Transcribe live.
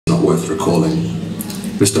worth recalling.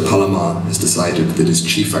 Mr. Palomar has decided that his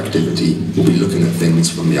chief activity will be looking at things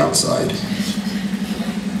from the outside.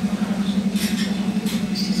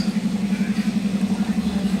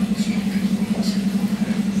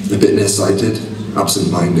 A bit nearsighted,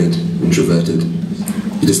 absent-minded, introverted,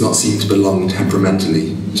 he does not seem to belong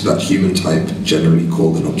temperamentally to that human type generally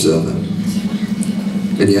called an observer.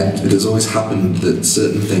 And yet, it has always happened that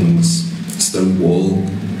certain things, a stone wall,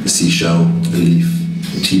 a seashell, a leaf,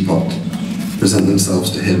 a teapot, present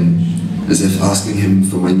themselves to him as if asking him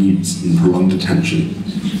for minute and prolonged attention.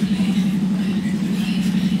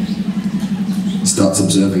 He starts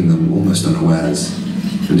observing them almost unawares,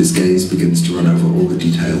 and his gaze begins to run over all the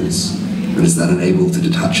details, and is then unable to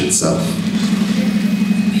detach itself